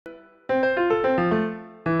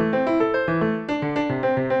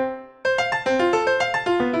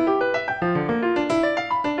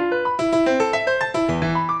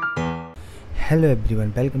Hello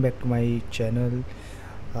everyone, welcome back to my channel.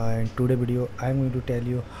 And today video I'm going to tell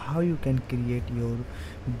you how you can create your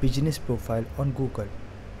business profile on Google.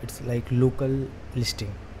 It's like local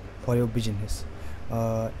listing for your business.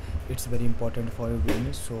 It's very important for your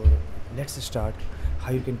business, so let's start.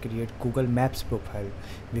 How you can create Google Maps profile.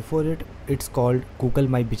 Before it's called Google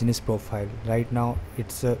My Business Profile. Right now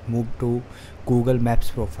it's moved to Google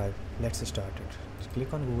Maps profile. Let's start it. Just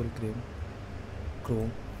click on Google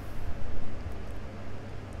Chrome.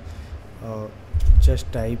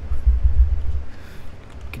 Just type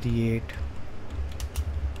create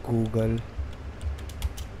Google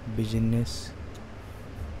business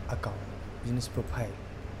account, business profile.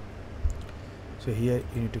 So here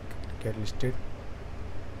you need to get listed,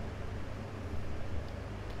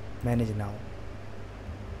 manage now,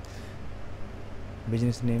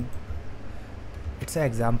 business name. It's an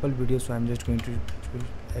example video, so I'm just going to choose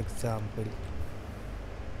example.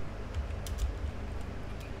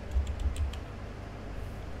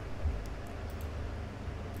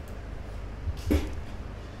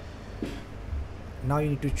 Now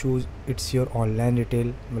you need to choose it's your online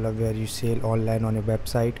retail, where you sell online on your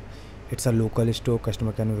website. It's a local store,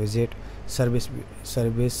 customer can visit. Service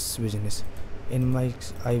business.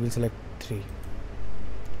 I will select 3.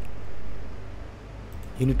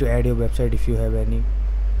 You need to add your website if you have any.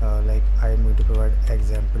 Like I am going to provide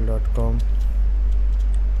example.com.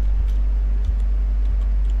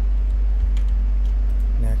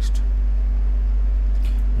 Next,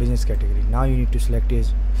 business category. Now you need to select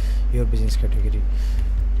your business category.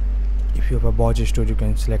 If you have a watch store, you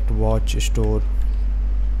can select watch store.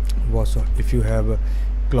 If you have a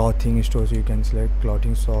clothing store, so you can select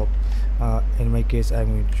clothing shop. In my case I'm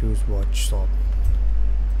going to choose watch shop.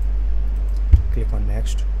 Click on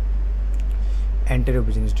next, enter your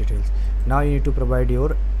business details. Now you need to provide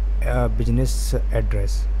your business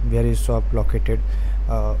address, where is shop located.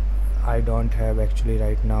 I don't have actually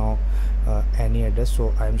right now any address,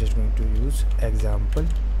 so I'm just going to use example.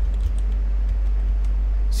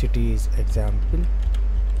 City is example.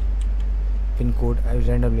 Pin code,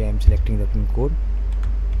 randomly I'm selecting the pin code.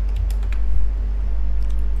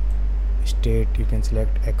 State, you can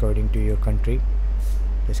select according to your country.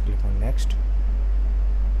 Just click on next.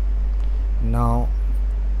 Now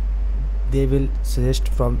they will suggest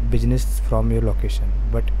from business from your location,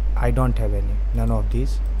 but I don't have none of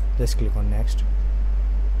these. Just click on next.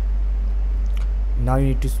 Now you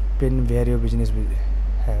need to pin where your business will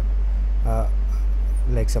have,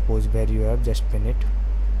 like suppose where you have, just pin it.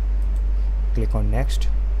 Click on next.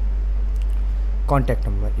 Contact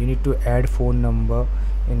number, you need to add phone number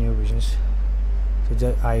in your business,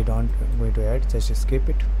 so I don't going to add, just skip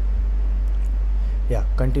it. Yeah,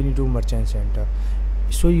 continue to merchant center.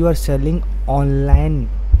 So you are selling online,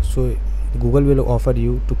 so Google will offer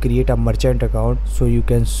you to create a merchant account, so you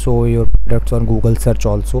can show your products on Google search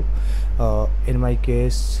also. In my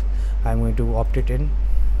case I'm going to opt it in.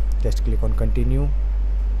 Just click on continue.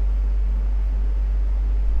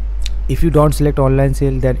 If you don't select online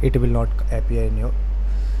sale, then it will not appear in your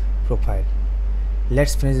profile.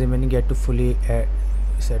 Let's finish remaining, get to fully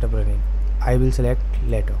set up running. I will select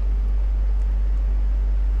later.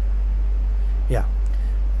 Yeah,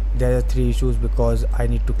 there are 3 issues because I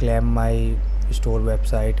need to claim my store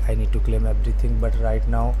website, I need to claim everything, but right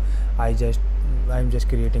now I'm just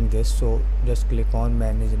creating this. So just click on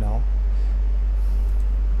manage now.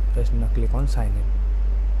 Just now click on sign in.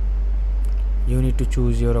 You need to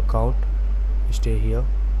choose your account. Stay here.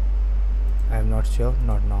 I am not sure,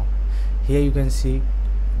 not now. Here you can see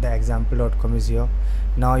the example.com is here.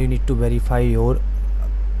 Now you need to verify your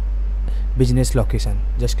business location.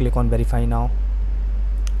 Just click on verify now.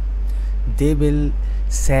 They will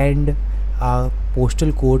send a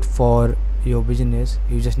postal code for your business.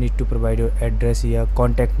 You just need to provide your address here,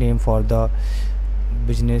 contact name for the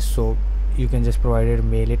business, so you can just provide it,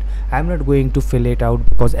 mail it. I'm not going to fill it out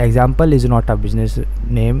because example is not a business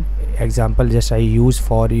name. Example just I use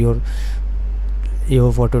for your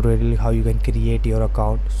tutorial how you can create your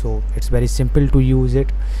account, so it's very simple to use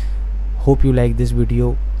it. Hope you like this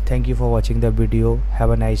video. Thank you for watching the video. Have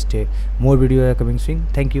a nice day. More videos are coming soon.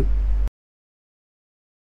 Thank you.